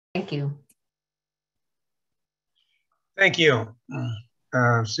Thank you. Thank you,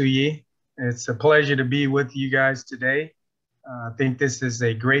 Suyi. It's a pleasure to be with you guys today. I think this is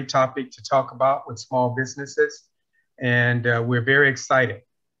a great topic to talk about with small businesses, and we're very excited.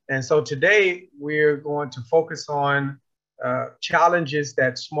 And so today we're going to focus on challenges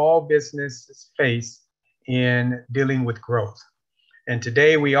that small businesses face in dealing with growth. And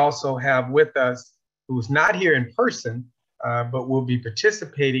today we also have with us, who's not here in person, but will be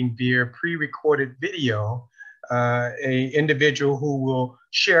participating via pre-recorded video, a individual who will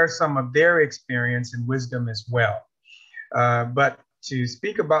share some of their experience and wisdom as well. But to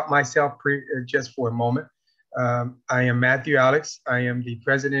speak about myself just for a moment, I am Matthew Alix. I am the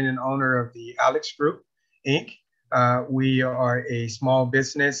president and owner of the Alix Group, Inc. We are a small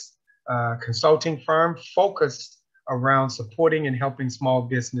business consulting firm focused around supporting and helping small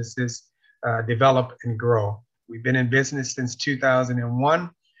businesses develop and grow. We've been in business since 2001,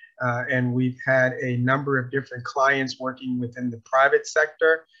 and we've had a number of different clients working within the private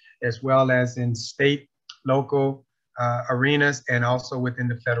sector, as well as in state, local arenas, and also within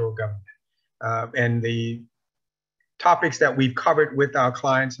the federal government. And the topics that we've covered with our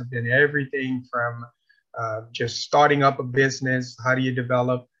clients have been everything from just starting up a business, how do you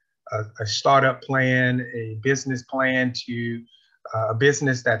develop a startup plan, a business plan, to a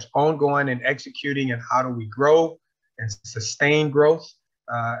business that's ongoing and executing, and how do we grow and sustain growth,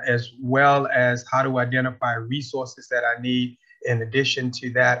 as well as how to identify resources that I need. In addition to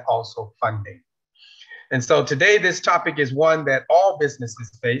that, also funding. And so today, this topic is one that all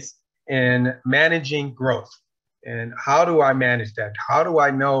businesses face in managing growth. And how do I manage that? How do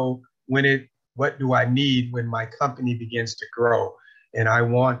I know what do I need when my company begins to grow and I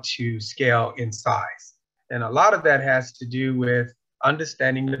want to scale in size? And a lot of that has to do with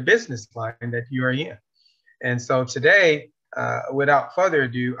understanding the business line that you are in. And so today, without further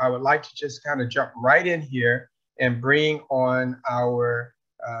ado, I would like to just kind of jump right in here and bring on our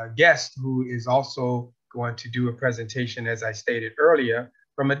guest, who is also going to do a presentation, as I stated earlier,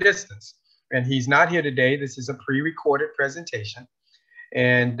 from a distance. And he's not here today. This is a pre-recorded presentation.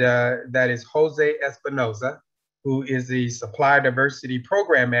 And that is Jose Espinoza, who is the Supplier Diversity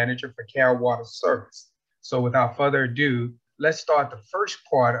Program Manager for Cal Water Service. So without further ado, let's start the first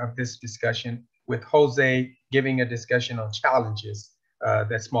part of this discussion with Jose giving a discussion on challenges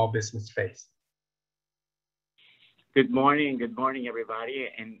that small business face. Good morning, everybody,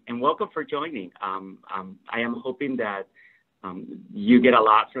 and welcome for joining. I am hoping that you get a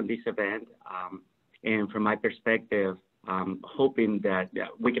lot from this event, and from my perspective, hoping that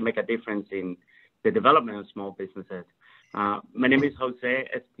we can make a difference in the development of small businesses. My name is Jose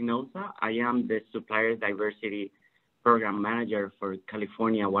Espinoza. I am the Supplier Diversity Program Manager for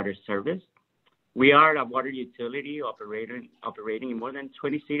California Water Service. We are a water utility operating in more than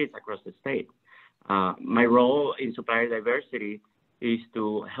 20 cities across the state. My role in Supplier Diversity is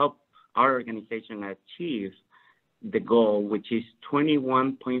to help our organization achieve the goal, which is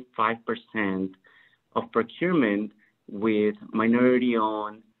 21.5% of procurement with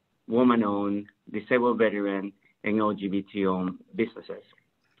minority-owned, woman-owned, disabled veteran, and LGBT-owned businesses.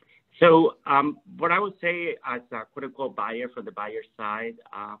 So what I would say as a quote-unquote buyer from the buyer side,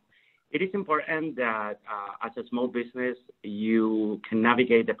 it is important that as a small business, you can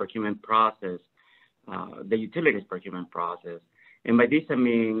navigate the procurement process, the utilities procurement process. And by this, I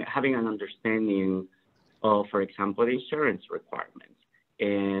mean having an understanding of, for example, the insurance requirements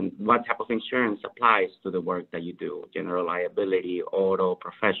and what type of insurance applies to the work that you do, general liability, auto,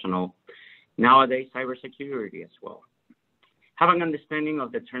 professional, nowadays cybersecurity as well. Have an understanding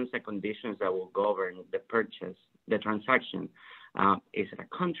of the terms and conditions that will govern the purchase, the transaction. Is it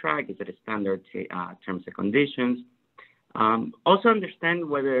a contract? Is it a standard terms and conditions? Also understand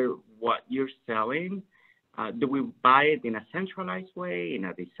whether what you're selling, do we buy it in a centralized way, in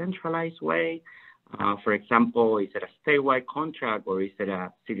a decentralized way? For example, is it a statewide contract or is it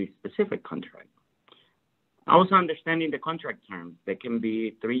a city-specific contract? Also understanding the contract terms. They can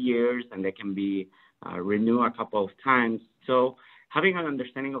be 3 years and they can be renewed a couple of times. So having an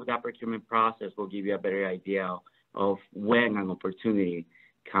understanding of that procurement process will give you a better idea of when an opportunity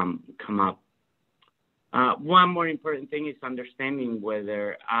come up. One more important thing is understanding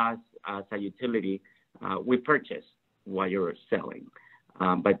whether as a utility, we purchase what you're selling,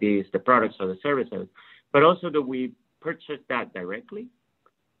 but these the products or the services, but also do we purchase that directly,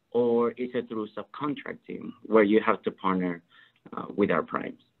 or is it through subcontracting where you have to partner with our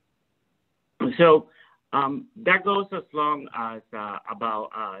primes? So that goes as long as about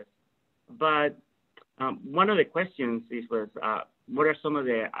us, but one of the questions was what are some of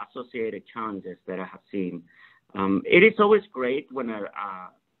the associated challenges that I have seen? It is always great when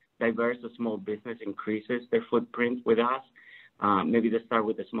diverse small business increases their footprint with us. Maybe they start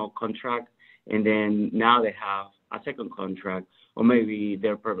with a small contract, and then now they have a second contract, or maybe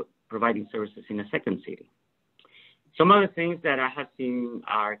they're providing services in a second city. Some of the things that I have seen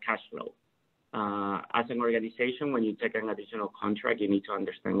are cash flow. As an organization, when you take an additional contract, you need to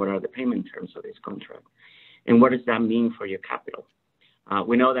understand what are the payment terms of this contract, and what does that mean for your capital.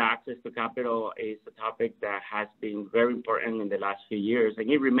 We know that access to capital is a topic that has been very important in the last few years, and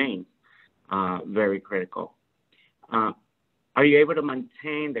it remains very critical. Are you able to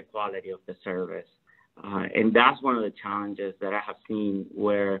maintain the quality of the service? And that's one of the challenges that I have seen,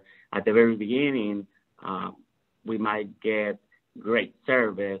 where at the very beginning, we might get great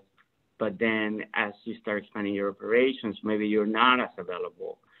service, but then as you start expanding your operations, maybe you're not as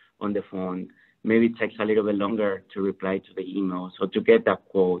available on the phone. Maybe it takes a little bit longer to reply to the email, so to get that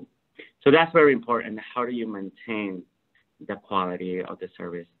quote. So that's very important. How do you maintain the quality of the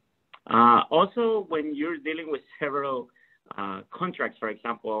service? Also, when you're dealing with several contracts, for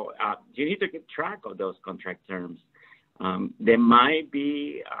example, you need to keep track of those contract terms. They might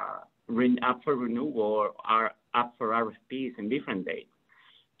be up for renewal or are up for RFPs in different dates.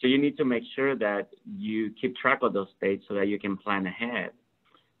 So you need to make sure that you keep track of those dates so that you can plan ahead.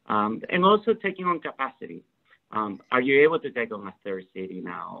 And also taking on capacity. Are you able to take on a third city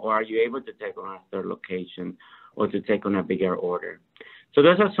now? Or are you able to take on a third location, or to take on a bigger order? So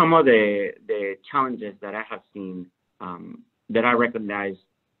those are some of the challenges that I have seen that I recognize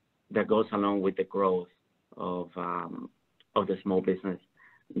that goes along with the growth of the small business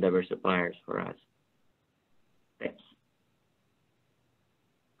diverse suppliers for us. Thanks.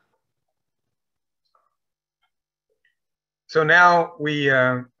 So now we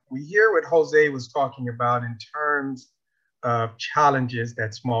hear what Jose was talking about in terms of challenges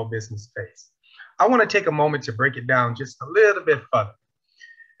that small business face. I want to take a moment to break it down just a little bit further.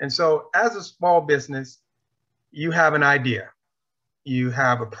 And so as a small business, you have an idea. You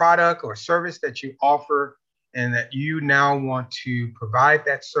have a product or service that you offer, and that you now want to provide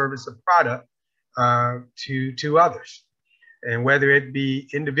that service or product to others, and whether it be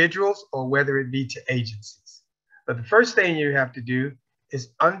individuals or whether it be to agencies. But the first thing you have to do is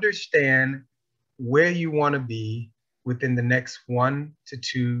understand where you want to be within the next 1 to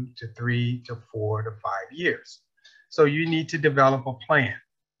 2 to 3 to 4 to 5 years. So you need to develop a plan.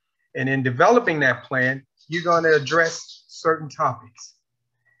 And in developing that plan, you're going to address certain topics.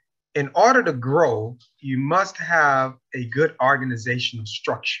 In order to grow, you must have a good organizational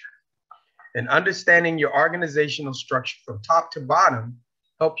structure. And understanding your organizational structure from top to bottom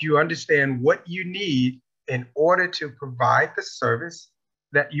help you understand what you need in order to provide the service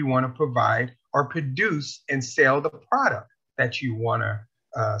that you want to provide, or produce and sell the product that you want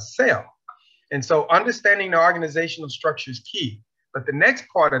to sell. And so understanding the organizational structure is key. But the next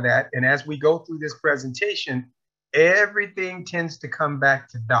part of that, and as we go through this presentation, everything tends to come back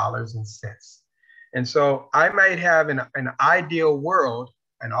to dollars and cents. And so I might have an ideal world,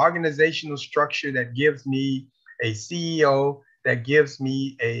 an organizational structure that gives me a CEO, that gives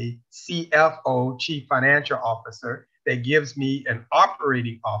me a CFO, Chief Financial Officer, that gives me an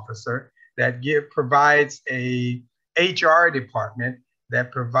operating officer, that provides a HR department,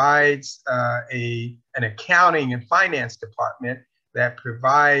 that provides an accounting and finance department, that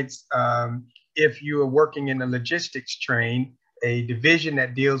provides, if you are working in the logistics train, a division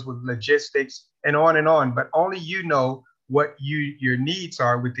that deals with logistics, and on and on. But only you know what your needs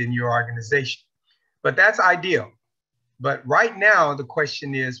are within your organization. But that's ideal. But right now, the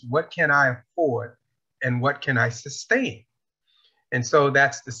question is, what can I afford and what can I sustain? And so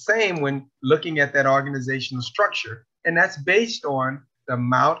that's the same when looking at that organizational structure. And that's based on the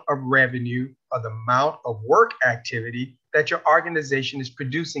amount of revenue or the amount of work activity that your organization is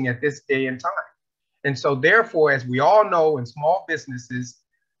producing at this day and time. And so therefore, as we all know, in small businesses,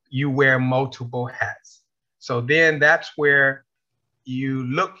 you wear multiple hats. So then that's where you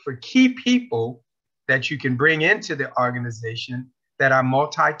look for key people that you can bring into the organization that are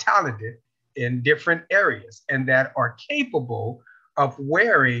multi-talented in different areas and that are capable of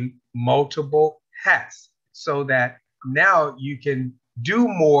wearing multiple hats, so that now you can do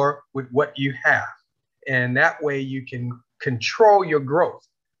more with what you have. And that way you can control your growth.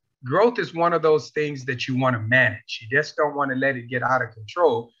 Growth is one of those things that you want to manage. You just don't want to let it get out of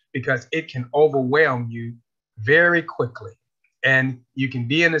control, because it can overwhelm you very quickly. And you can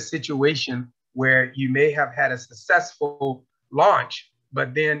be in a situation where you may have had a successful launch,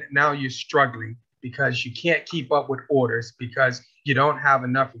 but then now you're struggling because you can't keep up with orders, because you don't have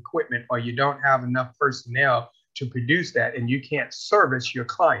enough equipment or you don't have enough personnel to produce that, and you can't service your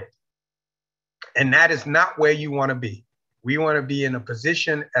client. And that is not where you want to be. We want to be in a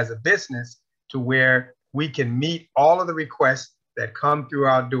position as a business to where we can meet all of the requests that come through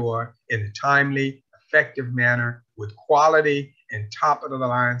our door in a timely, effective manner with quality and top of the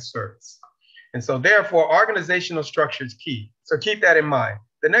line service. And so therefore, organizational structure is key. So keep that in mind.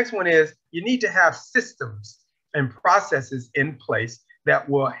 The next one is you need to have systems and processes in place that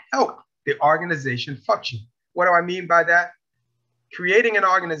will help the organization function. What do I mean by that? Creating an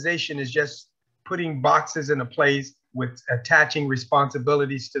organization is just putting boxes in a place with attaching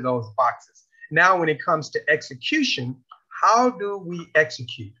responsibilities to those boxes. Now, when it comes to execution, how do we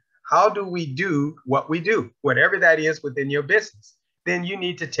execute? How do we do what we do, whatever that is within your business? Then you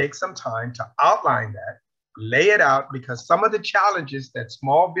need to take some time to outline that, lay it out, because some of the challenges that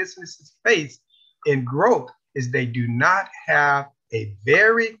small businesses face in growth is they do not have a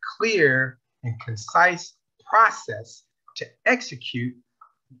very clear and concise process to execute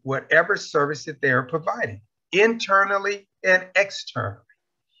whatever service that they're providing, internally and externally.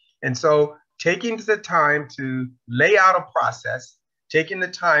 And so taking the time to lay out a process, taking the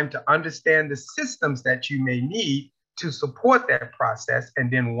time to understand the systems that you may need to support that process.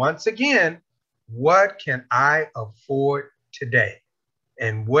 And then once again, what can I afford today?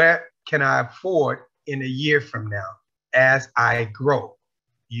 And what can I afford in a year from now as I grow?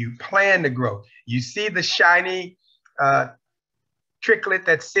 You plan to grow. You see the shiny tricklet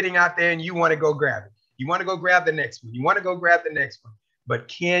that's sitting out there and you want to go grab it. You want to go grab the next one. You want to go grab the next one. But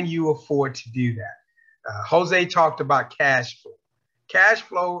can you afford to do that? Jose talked about cash flow. Cash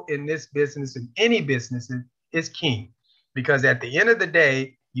flow in this business, in any business, is king, because at the end of the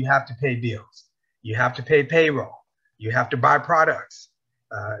day, you have to pay bills. You have to pay payroll. You have to buy products.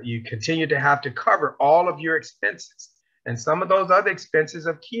 You continue to have to cover all of your expenses. And some of those other expenses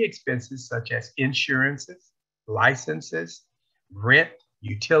are key expenses, such as insurances, licenses, rent,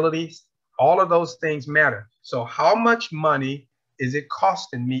 utilities. All of those things matter. So how much money is it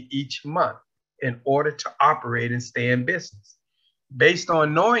costing me each month in order to operate and stay in business? Based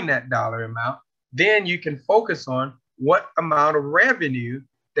on knowing that dollar amount, then you can focus on what amount of revenue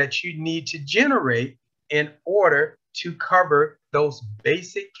that you need to generate in order to cover those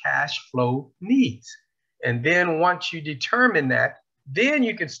basic cash flow needs. And then once you determine that, then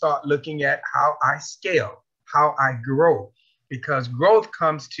you can start looking at how I scale, how I grow, because growth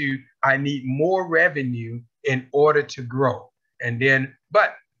comes to, I need more revenue in order to grow. And then,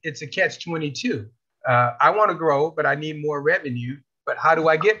 but it's a catch-22. I want to grow, but I need more revenue. But how do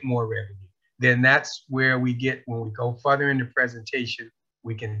I get more revenue? Then that's where we get, when we go further in the presentation,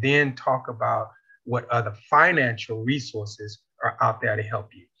 we can then talk about what other financial resources are out there to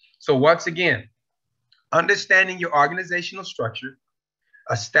help you. So once again, understanding your organizational structure,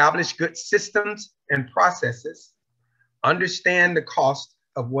 establish good systems and processes, understand the cost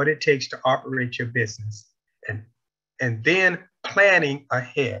of what it takes to operate your business, and then planning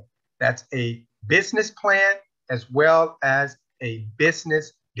ahead. That's a business plan as well as a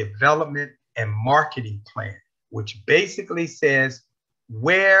business development and marketing plan, which basically says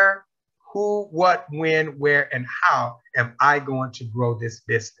where, who, what, when, where, and how am I going to grow this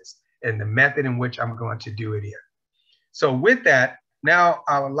business, and the method in which I'm going to do it in. So with that, now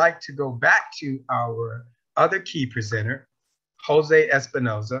I would like to go back to our other key presenter, Jose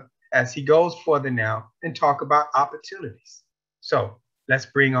Espinoza, as he goes further now and talk about opportunities. So let's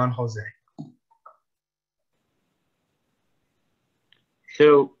bring on Jose.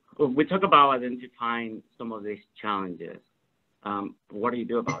 So we talk about identifying some of these challenges. What do you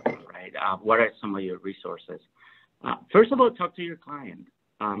do about it, right? What are some of your resources? First of all, talk to your client.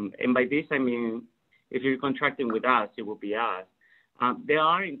 And by this, I mean, if you're contracting with us, it will be us. There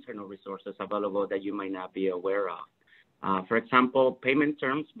are internal resources available that you might not be aware of. For example, payment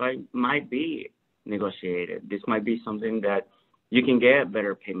terms might be negotiated. This might be something that you can get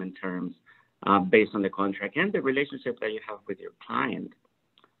better payment terms based on the contract and the relationship that you have with your client.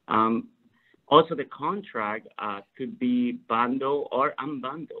 Also, the contract could be bundled or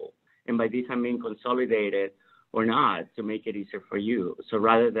unbundled. And by this, I mean consolidated or not, to make it easier for you. So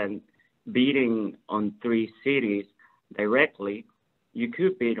rather than bidding on 3 cities directly, you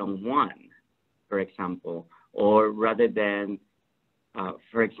could bid on 1, for example. Or rather than,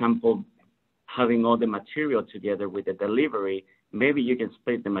 for example, having all the material together with the delivery, maybe you can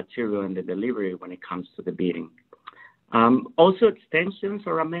split the material and the delivery when it comes to the bidding. Also, extensions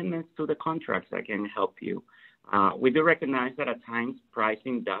or amendments to the contracts that can help you. We do recognize that at times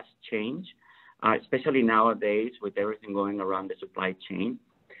pricing does change, especially nowadays with everything going around the supply chain.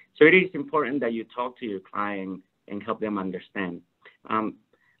 So it is important that you talk to your client and help them understand.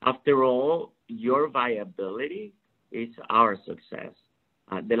 After all, your viability is our success.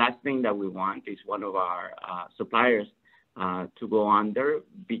 The last thing that we want is one of our suppliers to go under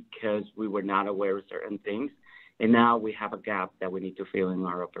because we were not aware of certain things. And now we have a gap that we need to fill in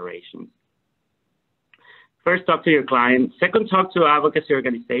our operations. First, talk to your client. Second, talk to advocacy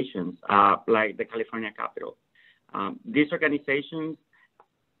organizations like the California Capitol. These organizations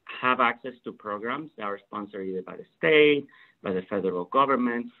have access to programs that are sponsored either by the state, by the federal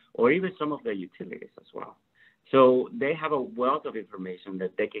government, or even some of the utilities as well. So they have a wealth of information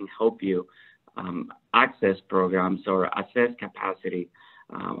that they can help you access programs or assess capacity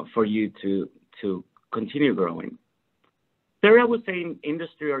for you to continue growing. Third, I would say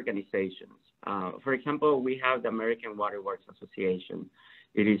industry organizations. For example, we have the American Water Works Association.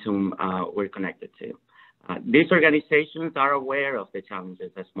 It is whom we're connected to. These organizations are aware of the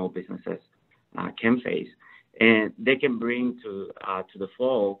challenges that small businesses can face, and they can bring to the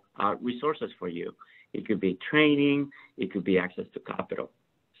fore resources for you. It could be training, it could be access to capital.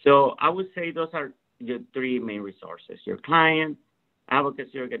 So I would say those are your three main resources: your client,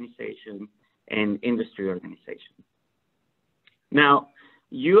 advocacy organization, and industry organization. Now,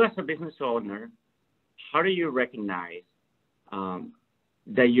 you as a business owner, how do you recognize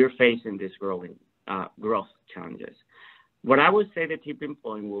that you're facing these growth challenges? What I would say the tipping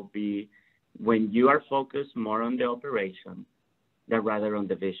point will be when you are focused more on the operation than rather on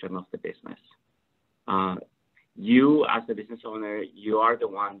the vision of the business. You as a business owner, you are the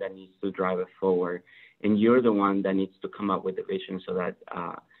one that needs to drive it forward, and you're the one that needs to come up with the vision so that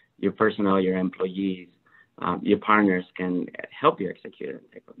your personnel, your employees, your partners can help you execute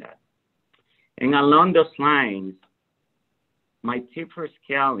and take on that. And along those lines, my tip for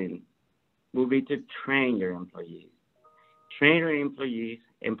scaling will be to train your employees. Train your employees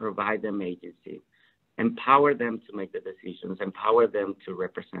and provide them agency. Empower them to make the decisions. Empower them to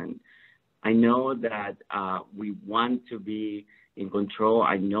represent. I know that we want to be in control.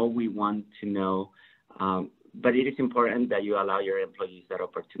 I know we want to know, but it is important that you allow your employees that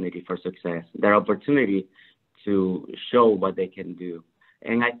opportunity for success, that opportunity to show what they can do.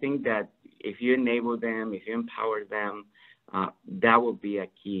 And I think that if you enable them, if you empower them, that will be a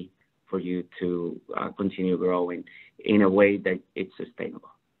key for you to continue growing in a way that it's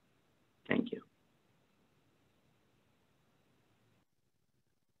sustainable. Thank you.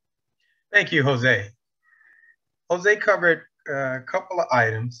 Thank you, Jose. Jose covered a couple of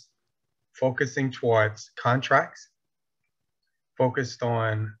items focusing towards contracts, focused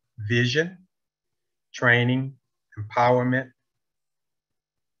on vision, training, empowerment,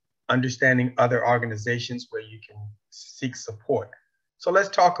 understanding other organizations where you can seek support. So let's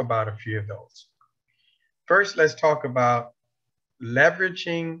talk about a few of those. First, let's talk about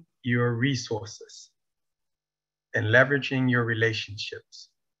leveraging your resources and leveraging your relationships.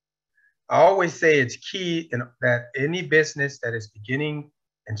 I always say it's key that any business that is beginning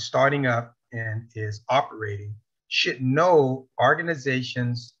and starting up and is operating should know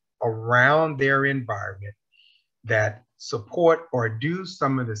organizations around their environment that support or do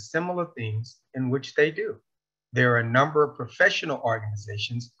some of the similar things in which they do. There are a number of professional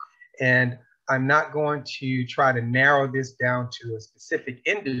organizations, and I'm not going to try to narrow this down to a specific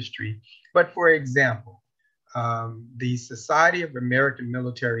industry, but for example, the Society of American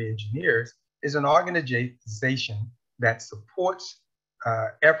Military Engineers is an organization that supports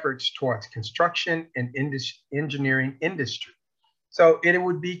efforts towards construction and engineering industry. So it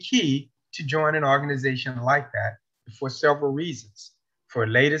would be key to join an organization like that for several reasons. For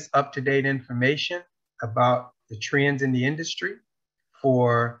latest up-to-date information about the trends in the industry,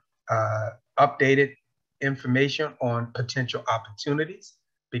 for updated information on potential opportunities,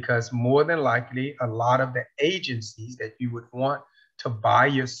 because more than likely, a lot of the agencies that you would want to buy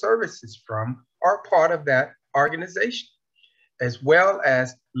your services from are part of that organization, as well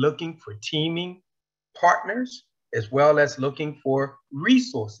as looking for teaming partners, as well as looking for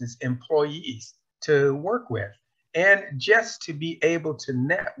resources, employees to work with, and just to be able to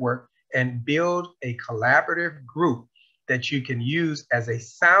network and build a collaborative group that you can use as a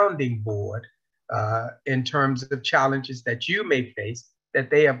sounding board in terms of challenges that you may face, that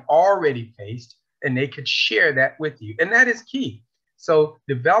they have already faced, and they could share that with you. And that is key. So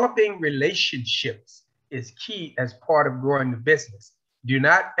developing relationships is key as part of growing the business. Do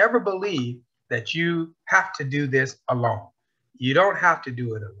not ever believe that you have to do this alone. You don't have to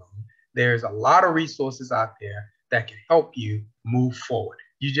do it alone. There's a lot of resources out there that can help you move forward.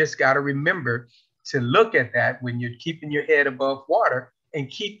 You just got to remember to look at that when you're keeping your head above water and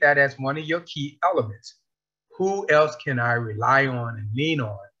keep that as one of your key elements. Who else can I rely on and lean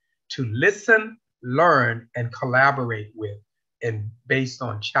on to listen, learn, and collaborate with, and based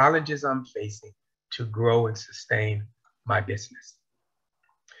on challenges I'm facing to grow and sustain my business?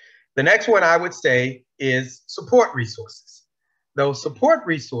 The next one I would say is support resources. Those support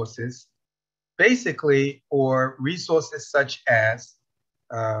resources basically are resources such as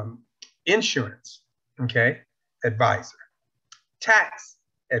insurance, okay, advisor, tax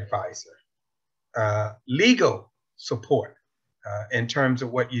advisor, legal support in terms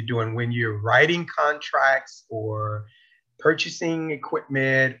of what you're doing when you're writing contracts or purchasing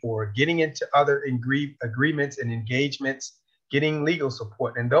equipment or getting into other agreements and engagements, getting legal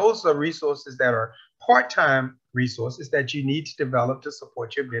support. And those are resources that are part-time resources that you need to develop to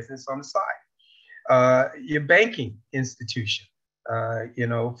support your business on the side. Your banking institution,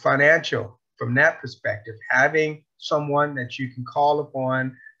 financial, from that perspective, having someone that you can call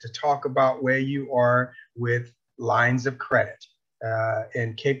upon to talk about where you are with lines of credit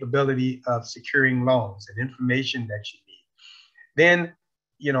and capability of securing loans and information that you need. Then,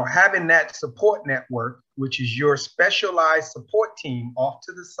 having that support network, which is your specialized support team off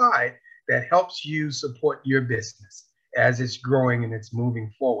to the side that helps you support your business as it's growing and it's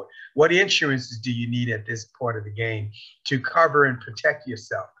moving forward. What insurances do you need at this part of the game to cover and protect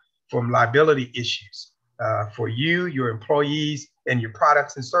yourself from liability issues for you, your employees, and your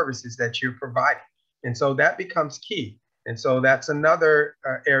products and services that you're providing? And so that becomes key. And so that's another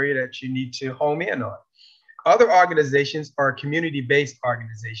area that you need to home in on. Other organizations are community-based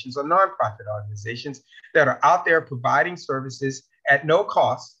organizations or nonprofit organizations that are out there providing services at no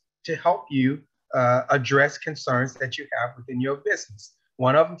cost to help you address concerns that you have within your business.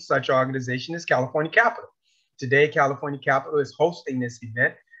 One of them, such organization, is California Capital. Today, California Capital is hosting this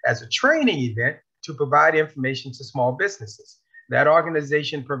event as a training event to provide information to small businesses. That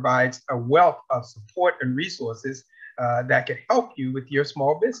organization provides a wealth of support and resources that can help you with your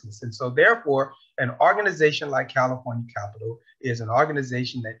small business. And so therefore, an organization like California Capital is an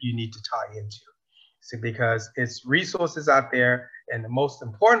organization that you need to tie into. So because it's resources out there, and the most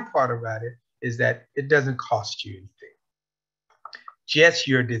important part about it is that it doesn't cost you anything. Just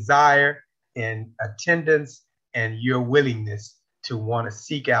your desire and attendance and your willingness to want to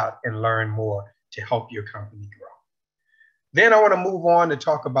seek out and learn more to help your company grow. Then I want to move on to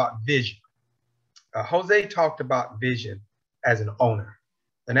talk about vision. Jose talked about vision as an owner.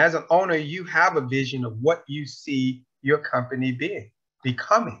 And as an owner, you have a vision of what you see your company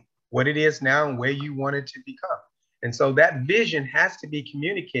becoming, what it is now and where you want it to become. And so that vision has to be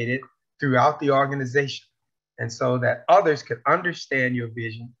communicated throughout the organization. And so that others can understand your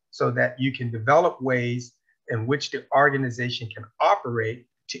vision so that you can develop ways in which the organization can operate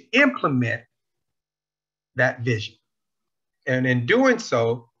to implement that vision. And in doing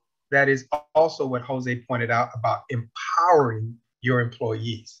so, that is also what Jose pointed out about empowering your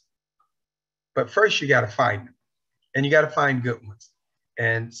employees. But first, you got to find them, and you got to find good ones.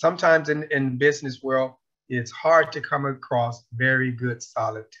 And sometimes in business world, it's hard to come across very good,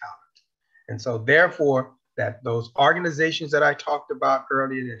 solid talent. And so therefore, that those organizations that I talked about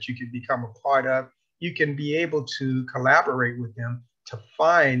earlier that you can become a part of, you can be able to collaborate with them to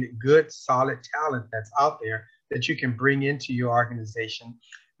find good, solid talent that's out there that you can bring into your organization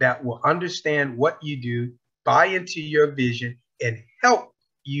that will understand what you do, buy into your vision, and help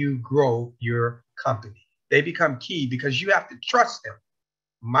you grow your company. They become key because you have to trust them.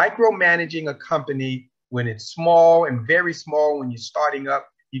 Micromanaging a company when it's small and very small, when you're starting up,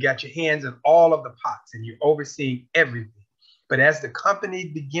 you got your hands in all of the pots and you're overseeing everything. But as the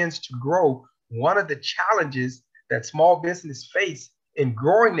company begins to grow, one of the challenges that small business face in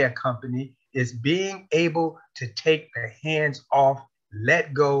growing their company is being able to take their hands off,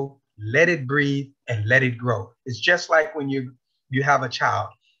 let go, let it breathe, and let it grow. It's just like when you have a child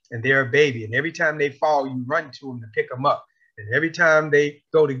and they're a baby, and every time they fall, you run to them to pick them up. And every time they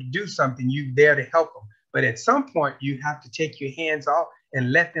go to do something, you're there to help them. But at some point, you have to take your hands off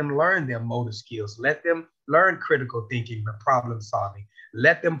and let them learn their motor skills. Let them learn critical thinking and problem solving.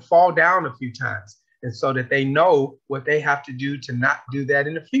 Let them fall down a few times, and so that they know what they have to do to not do that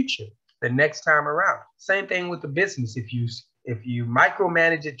in the future, the next time around. Same thing with the business. If you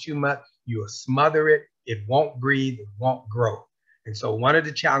micromanage it too much, you'll smother it. It won't breathe. It won't grow. And so one of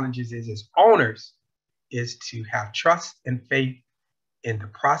the challenges is as owners is to have trust and faith in the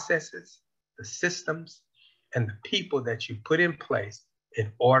processes, the systems, and the people that you put in place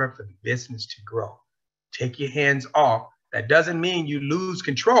in order for the business to grow. Take your hands off. That doesn't mean you lose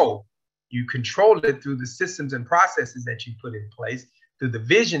control. You control it through the systems and processes that you put in place, through the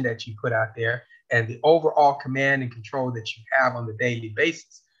vision that you put out there, and the overall command and control that you have on the daily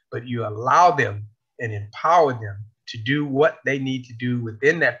basis. But you allow them and empower them to do what they need to do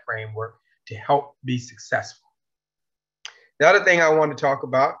within that framework to help be successful. The other thing I want to talk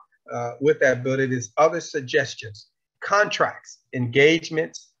about with that bullet is other suggestions, contracts,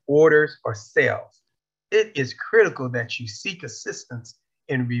 engagements, orders, or sales. it is critical that you seek assistance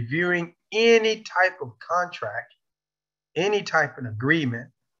in reviewing any type of contract, any type of agreement,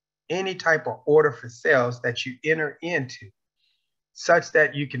 any type of order for sales that you enter into, such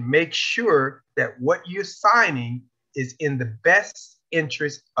that you can make sure that what you're signing is in the best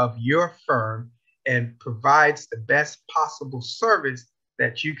interest of your firm and provides the best possible service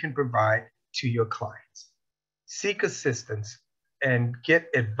that you can provide to your clients. Seek assistance and get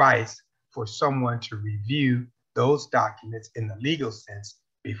advice for someone to review those documents in the legal sense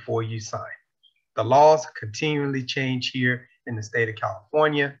before you sign. The laws continually change here in the state of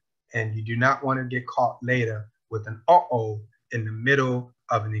California, and you do not want to get caught later with an uh-oh in the middle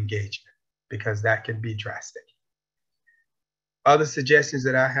of an engagement, because that can be drastic. Other suggestions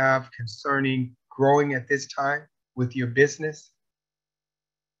that I have concerning growing at this time with your business,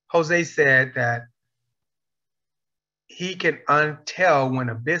 Jose said that he can tell when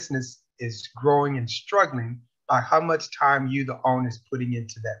a business is growing and struggling by how much time you, the owner, is putting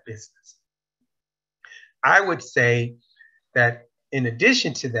into that business. I would say that in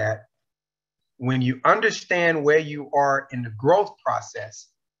addition to that, when you understand where you are in the growth process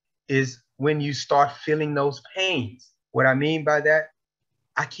is when you start feeling those pains. What I mean by that,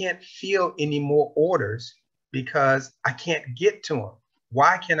 I can't feel any more orders because I can't get to them.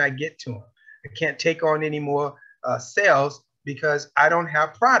 Why can't I get to them? I can't take on any more sales because I don't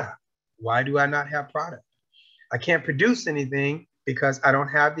have product. Why do I not have product? I can't produce anything because I don't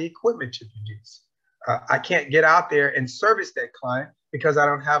have the equipment to produce. I can't get out there and service that client because I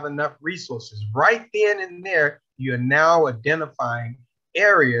don't have enough resources. Right then and there, you're now identifying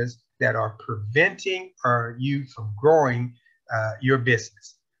areas that are preventing you from growing your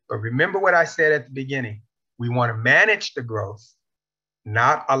business. But remember what I said at the beginning. We want to manage the growth,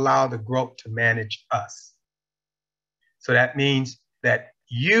 not allow the growth to manage us. So that means that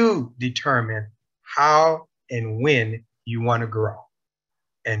you determine how and when you want to grow,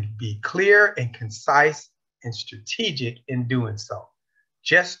 and be clear and concise and strategic in doing so.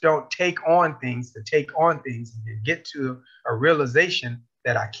 Just don't take on things to take on things and get to a realization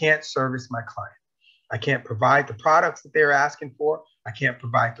that I can't service my client. I can't provide the products that they're asking for. I can't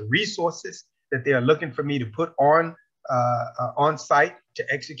provide the resources that they're looking for me to put on site to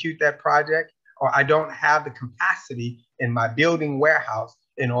execute that project, or I don't have the capacity in my building warehouse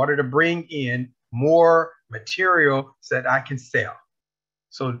in order to bring in more material so that I can sell.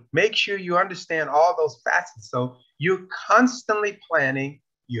 So make sure you understand all those facets. So you're constantly planning,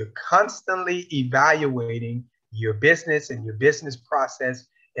 you're constantly evaluating your business and your business process,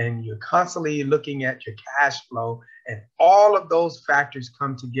 and you're constantly looking at your cash flow, and all of those factors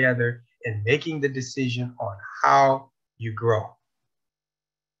come together in making the decision on how you grow.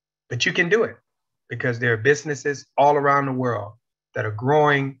 But you can do it because there are businesses all around the world that are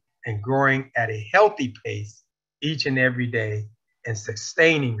growing and growing at a healthy pace each and every day and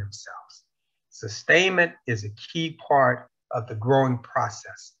sustaining themselves. Sustainment is a key part of the growing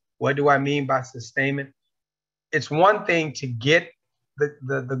process. What do I mean by sustainment? It's one thing to get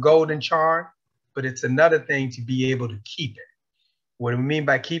the golden charm, but it's another thing to be able to keep it. What do we mean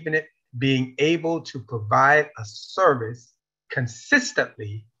by keeping it? Being able to provide a service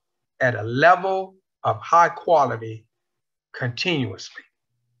consistently at a level of high quality continuously.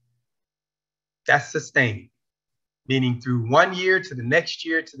 That's sustaining, meaning through 1 year to the next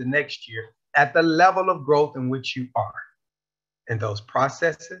year to the next year at the level of growth in which you are. And those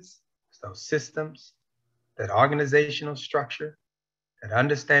processes, those systems, that organizational structure, that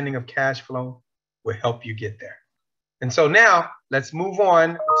understanding of cash flow will help you get there. And so now let's move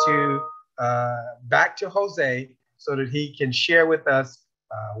on to back to Jose so that he can share with us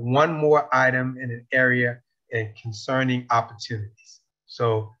one more item in an area concerning opportunities.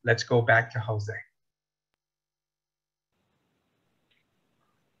 So let's go back to Jose.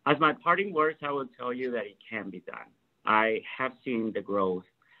 As my parting words, I will tell you that it can be done. I have seen the growth,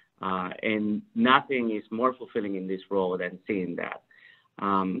 and nothing is more fulfilling in this role than seeing that.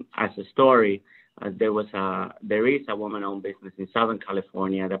 As a story, there is a woman-owned business in Southern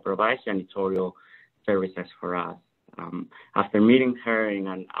California that provides janitorial services for us. After meeting her in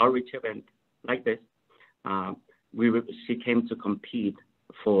an outreach event like this, she came to compete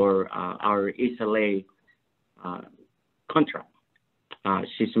for our SLA contract.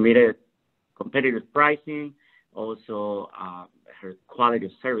 She submitted competitive pricing. Also, her quality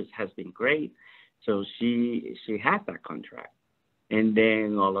of service has been great. So she has that contract. And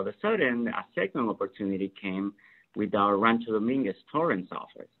then all of a sudden, a second opportunity came with our Rancho Dominguez Torrance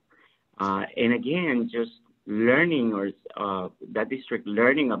office. And again, just learning, or that district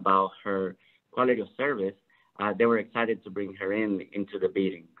learning about her quality of service, they were excited to bring her into the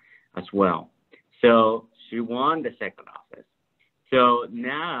bidding as well. So she won the second office. So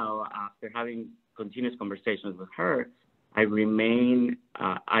now, after having continuous conversations with her, I remind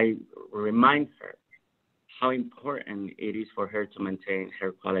her how important it is for her to maintain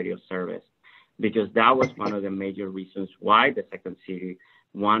her quality of service, because that was one of the major reasons why the second city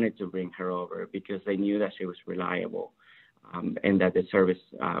wanted to bring her over, because they knew that she was reliable and that the service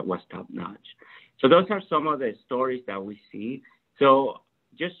was top notch. So those are some of the stories that we see. So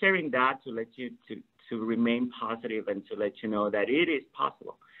just sharing that to let you to remain positive and to let you know that it is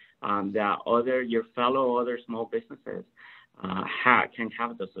possible, that your fellow other small businesses can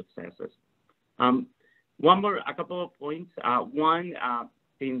have those successes. A couple of points. One,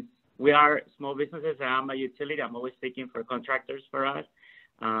 since we are small businesses and I'm a utility, I'm always seeking for contractors for us.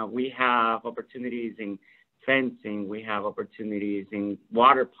 We have opportunities in fencing, we have opportunities in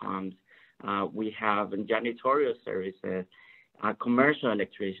water pumps, we have in janitorial services, commercial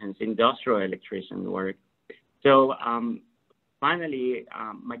electricians, industrial electrician work. So finally,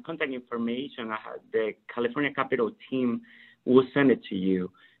 my contact information, the California Capital team will send it to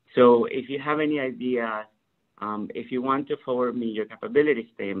you. So if you have any ideas, if you want to forward me your capability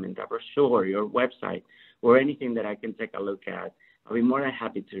statement, a brochure, your website, or anything that I can take a look at, I'll be more than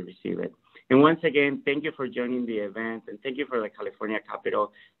happy to receive it. And once again, thank you for joining the event, and thank you for the California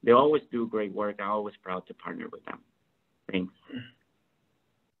Capital. They always do great work. I'm always proud to partner with them. Thanks.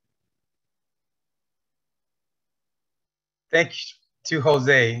 Thank you to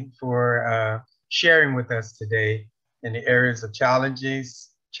Jose for sharing with us today in the areas of challenges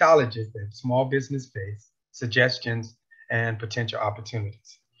that small business face, suggestions, and potential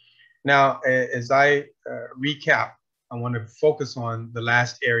opportunities. Now, as I recap, I want to focus on the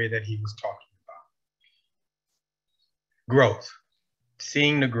last area that he was talking about. Growth,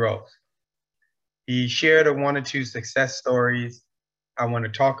 seeing the growth. He shared one or two success stories I want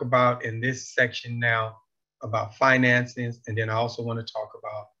to talk about in this section now about finances, and then I also want to talk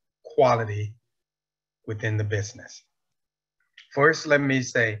about quality within the business. First, let me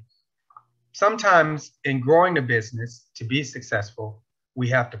say, sometimes in growing the business to be successful, we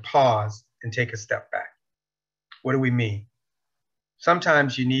have to pause and take a step back. What do we mean?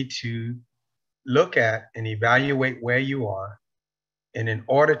 Sometimes you need to look at and evaluate where you are, and in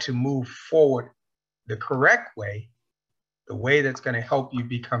order to move forward the correct way, the way that's going to help you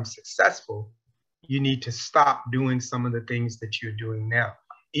become successful, you need to stop doing some of the things that you're doing now.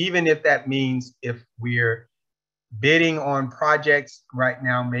 Even if that means if we're bidding on projects right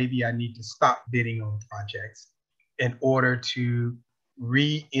now, maybe I need to stop bidding on projects in order to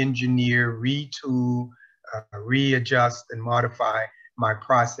re-engineer, retool, readjust, and modify my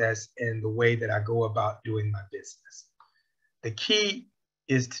process and the way that I go about doing my business. The key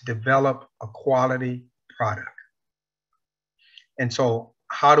is to develop a quality product. And so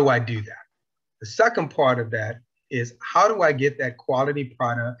how do I do that? The second part of that is, how do I get that quality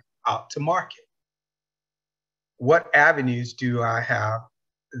product out to market? What avenues do I have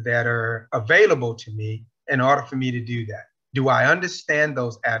that are available to me in order for me to do that? Do I understand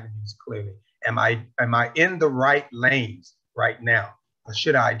those avenues clearly? Am I in the right lanes right now? Or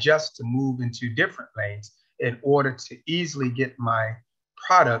should I adjust to move into different lanes in order to easily get my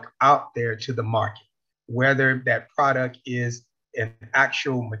product out there to the market? Whether that product is an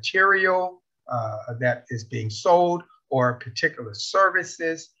actual material that is being sold, or particular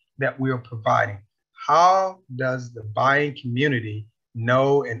services that we are providing. How does the buying community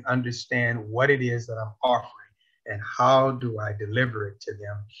know and understand what it is that I'm offering, and how do I deliver it to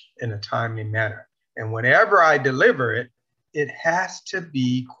them in a timely manner? And whenever I deliver it, it has to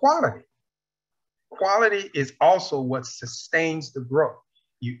be quality. Quality is also what sustains the growth.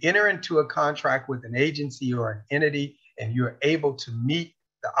 You enter into a contract with an agency or an entity, and you're able to meet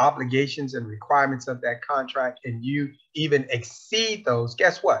the obligations and requirements of that contract, and you even exceed those,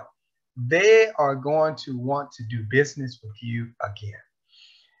 guess what? They are going to want to do business with you again.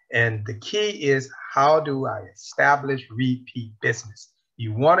 And the key is, how do I establish repeat business?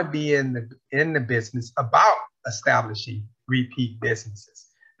 You want to be in the business about establishing repeat businesses.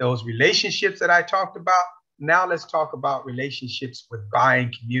 Those relationships that I talked about, now let's talk about relationships with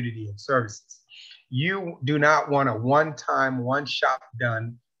buying community and services. You do not want a one-time, one-shop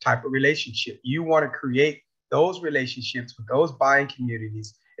done type of relationship. You want to create those relationships with those buying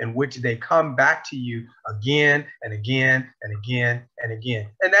communities in which they come back to you again and again and again and again.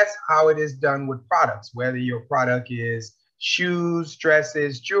 And that's how it is done with products, whether your product is shoes,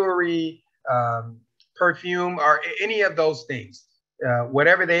 dresses, jewelry, perfume, or any of those things.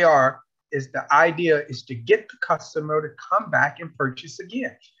 Whatever they are, is the idea is to get the customer to come back and purchase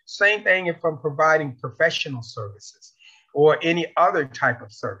again. Same thing if I'm providing professional services or any other type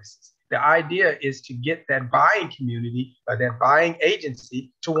of services. The idea is to get that buying community or that buying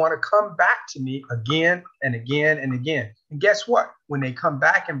agency to want to come back to me again and again and again. And guess what? When they come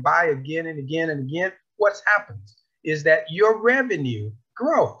back and buy again and again and again, what happens is that your revenue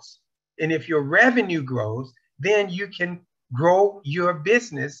grows. And if your revenue grows, then you can grow your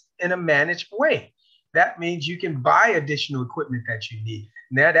business in a managed way. That means you can buy additional equipment that you need.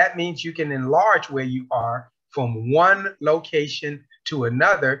 Now that means you can enlarge where you are from one location to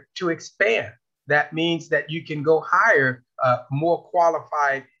another to expand. That means that you can go hire more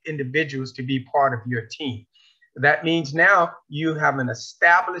qualified individuals to be part of your team. That means now you have an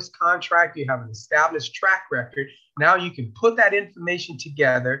established contract, you have an established track record. Now you can put that information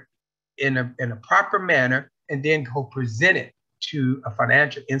together in a proper manner and then go present it to a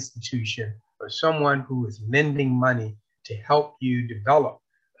financial institution or someone who is lending money to help you develop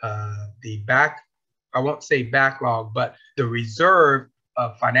I won't say backlog, but the reserve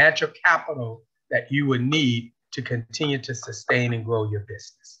of financial capital that you would need to continue to sustain and grow your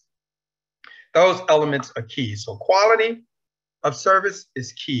business. Those elements are key. So quality of service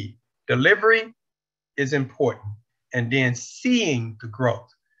is key. Delivery is important. And then seeing the growth.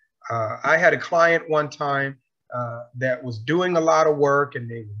 I had a client one time that was doing a lot of work and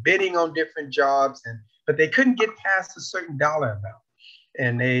they were bidding on different jobs, but they couldn't get past a certain dollar amount.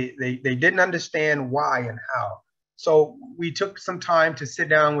 And they didn't understand why and how. So we took some time to sit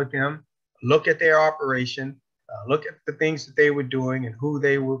down with them, look at their operation, look at the things that they were doing and who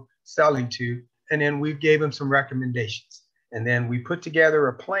they were selling to. And then we gave them some recommendations. And then we put together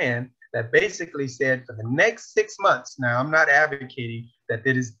a plan that basically said for the next 6 months, now I'm not advocating that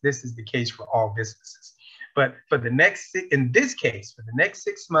this is the case for all businesses, but for the next, in this case, for the next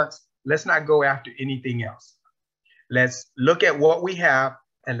 6 months, let's not go after anything else. Let's look at what we have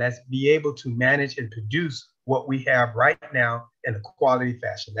and let's be able to manage and produce what we have right now in a quality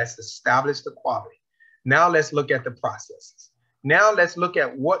fashion. Let's establish the quality. Now let's look at the processes. Now let's look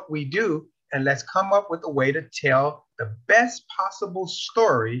at what we do and let's come up with a way to tell the best possible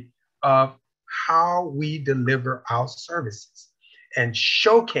story of how we deliver our services and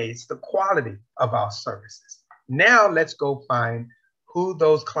showcase the quality of our services. Now let's go find who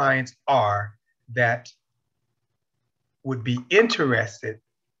those clients are that would be interested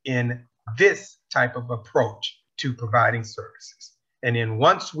in this type of approach to providing services. And then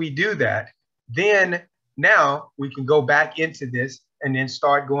once we do that, then now we can go back into this and then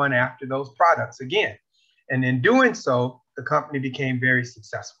start going after those products again. And in doing so, the company became very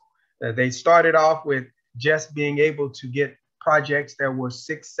successful. They started off with just being able to get projects that were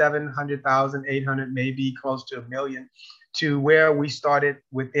 600,000, 700,000, 800, maybe close to $1 million, to where we started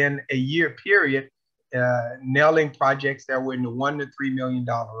within a year period, nailing projects that were in the $1 to $3 million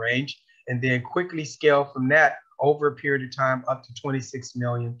range, and then quickly scale from that over a period of time up to 26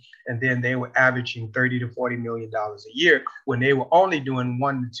 million. And then they were averaging $30 to $40 million a year when they were only doing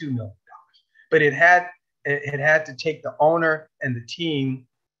 $1 to $2 million. But it had to take the owner and the team,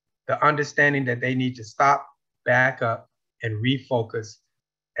 the understanding that they need to stop, back up, and refocus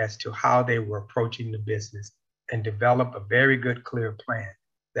as to how they were approaching the business and develop a very good, clear plan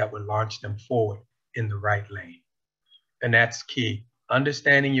that would launch them forward in the right lane. And that's key.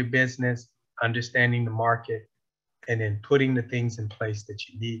 Understanding your business, understanding the market, and then putting the things in place that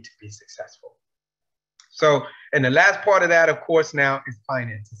you need to be successful. So, and the last part of that, of course, now is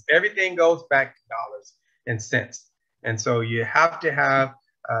finances. Everything goes back to dollars and cents. And so you have to have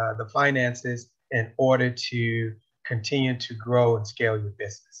the finances in order to continue to grow and scale your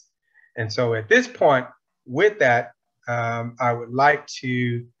business. And so at this point, with that, I would like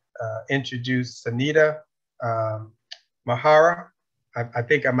to introduce Sunita Maharaj. I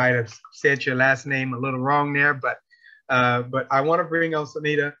think I might have said your last name a little wrong there, but I want to bring on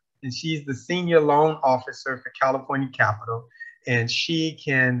Sunita, and she's the Senior Loan Officer for California Capital, and she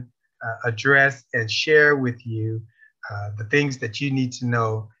can address and share with you the things that you need to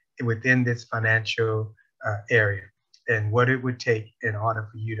know within this financial area and what it would take in order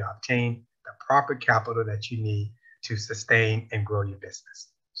for you to obtain the proper capital that you need to sustain and grow your business.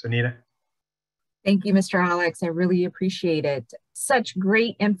 Sunita? Thank you, Mr. Alix. I really appreciate it. Such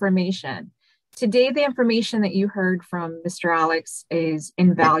great information. Today, the information that you heard from Mr. Alix is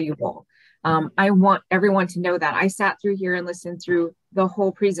invaluable. I want everyone to know that. I sat through here and listened through the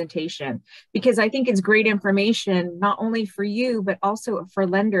whole presentation because I think it's great information, not only for you, but also for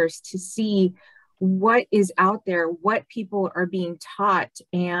lenders to see what is out there, what people are being taught,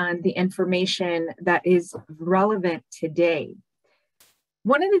 and the information that is relevant today.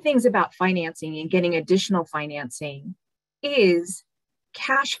 One of the things about financing and getting additional financing is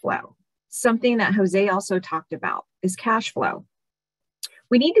cash flow. Something that Jose also talked about is cash flow.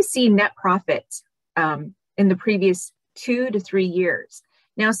 We need to see net profits in the previous 2 to 3 years.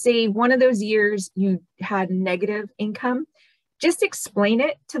 Now, say one of those years you had negative income, just explain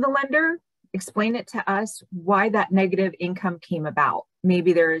it to the lender, explain it to us why that negative income came about.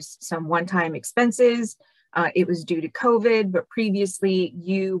 Maybe there's some one-time expenses, it was due to COVID, but previously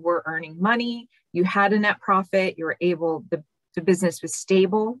you were earning money, you had a net profit, you were able, the business was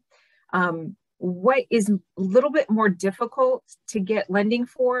stable. What is a little bit more difficult to get lending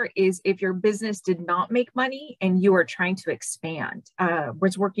for is if your business did not make money and you are trying to expand.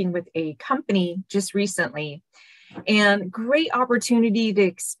 Was working with a company just recently, and great opportunity to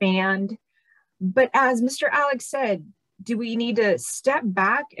expand. But as Mr. Alix said, do we need to step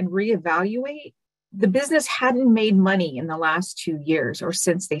back and reevaluate? The business hadn't made money in the last 2 years or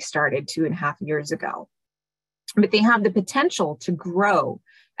since they started 2.5 years ago, but they have the potential to grow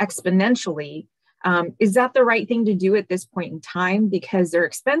exponentially. Is that the right thing to do at this point in time? Because their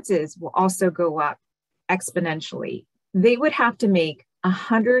expenses will also go up exponentially. They would have to make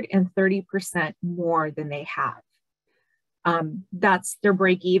 130% more than they have. That's their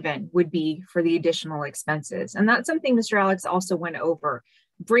break even would be for the additional expenses. And that's something Mr. Alix also went over.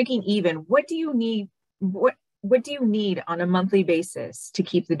 Breaking even, what do you need? What do you need on a monthly basis to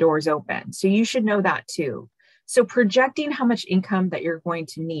keep the doors open? So you should know that too. So projecting how much income that you're going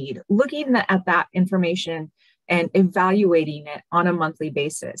to need, looking at that information and evaluating it on a monthly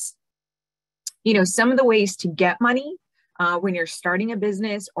basis. You know, some of the ways to get money when you're starting a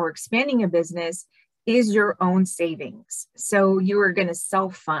business or expanding a business is your own savings. So you are going to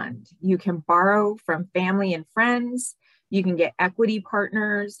self-fund. You can borrow from family and friends. You can get equity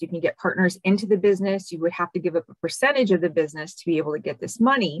partners. You can get partners into the business. You would have to give up a percentage of the business to be able to get this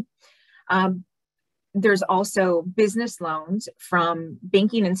money. There's also business loans from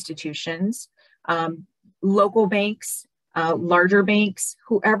banking institutions, local banks, larger banks,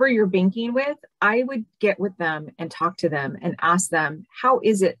 whoever you're banking with. I would get with them and talk to them and ask them, how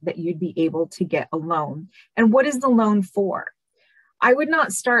is it that you'd be able to get a loan? And what is the loan for? I would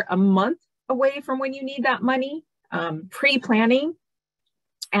not start a month away from when you need that money. Pre-planning,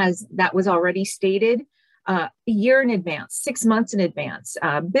 as that was already stated, a year in advance, 6 months in advance.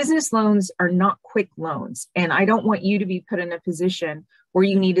 Business loans are not quick loans. And I don't want you to be put in a position where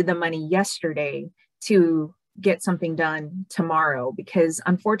you needed the money yesterday to get something done tomorrow, because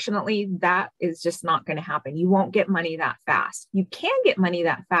unfortunately, that is just not going to happen. You won't get money that fast. You can get money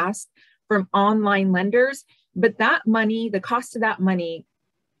that fast from online lenders, but that money, the cost of that money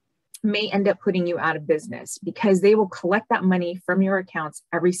may end up putting you out of business because they will collect that money from your accounts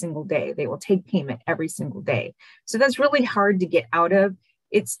every single day. They will take payment every single day. So that's really hard to get out of.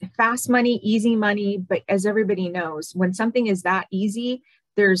 It's fast money, easy money, but as everybody knows, when something is that easy,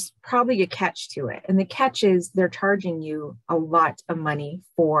 there's probably a catch to it. And the catch is they're charging you a lot of money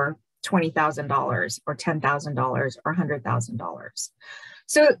for $20,000 or $10,000 or $100,000.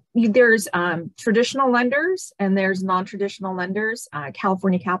 So there's traditional lenders and there's non-traditional lenders.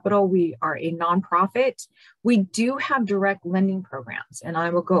 California Capital, we are a nonprofit. We do have direct lending programs, and I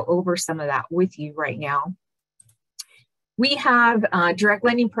will go over some of that with you right now. We have a direct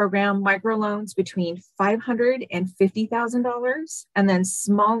lending program, microloans between $500 and $50,000, and then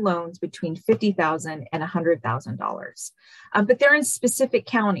small loans between $50,000 and $100,000. But they're in specific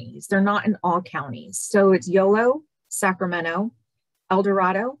counties. They're not in all counties. So it's Yolo, Sacramento, El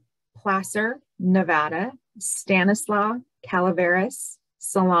Dorado, Placer, Nevada, Stanislaus, Calaveras,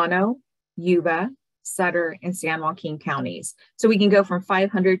 Solano, Yuba, Sutter, and San Joaquin counties. So we can go from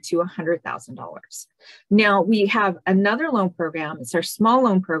 $500 to $100,000. Now we have another loan program. It's our small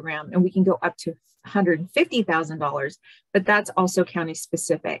loan program, and we can go up to $150,000, but that's also county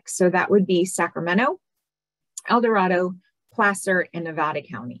specific. So that would be Sacramento, El Dorado, Placer, and Nevada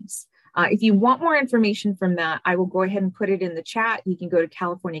counties. If you want more information from that, I will go ahead and put it in the chat. You can go to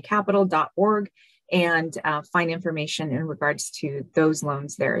californiacapital.org and find information in regards to those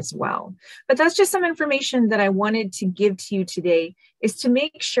loans there as well. But that's just some information that I wanted to give to you today, is to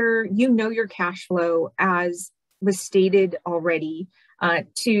make sure you know your cash flow, as was stated already,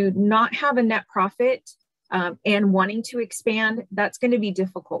 to not have a net profit and wanting to expand. That's going to be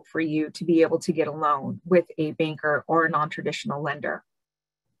difficult for you to be able to get a loan with a banker or a non-traditional lender.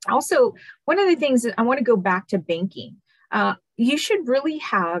 Also, one of the things that I want to go back to banking. You should really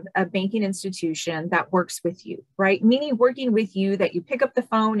have a banking institution that works with you, right? Meaning working with you, that you pick up the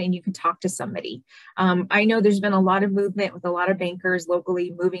phone and you can talk to somebody. I know there's been a lot of movement with a lot of bankers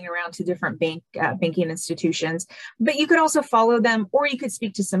locally moving around to different banking institutions, but you could also follow them, or you could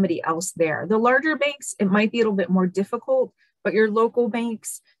speak to somebody else there. The larger banks, it might be a little bit more difficult, but your local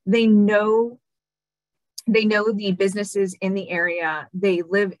banks, they know they know the businesses in the area, they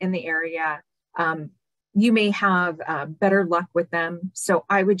live in the area. You may have better luck with them. So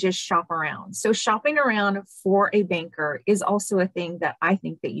I would just shop around. So shopping around for a banker is also a thing that I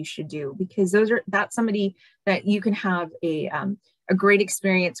think that you should do, because that's somebody that you can have a great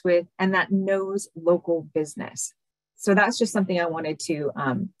experience with and that knows local business. So that's just something I wanted to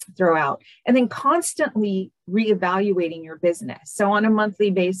throw out. And then constantly reevaluating your business. So on a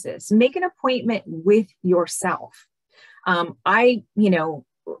monthly basis, make an appointment with yourself. On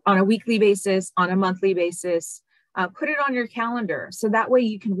a weekly basis, on a monthly basis, put it on your calendar. So that way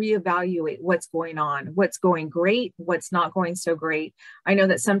you can reevaluate what's going on, what's going great, what's not going so great. I know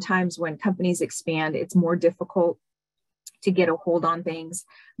that sometimes when companies expand, it's more difficult to get a hold on things,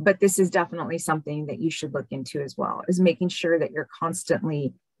 but this is definitely something that you should look into as well, is making sure that you're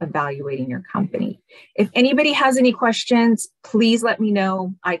constantly evaluating your company. If anybody has any questions, please let me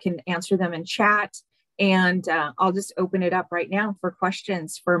know. I can answer them in chat. And I'll just open it up right now for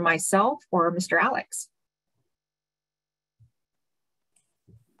questions for myself or Mr. Alix.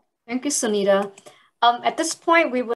 Thank you, Sunita. At this point, we will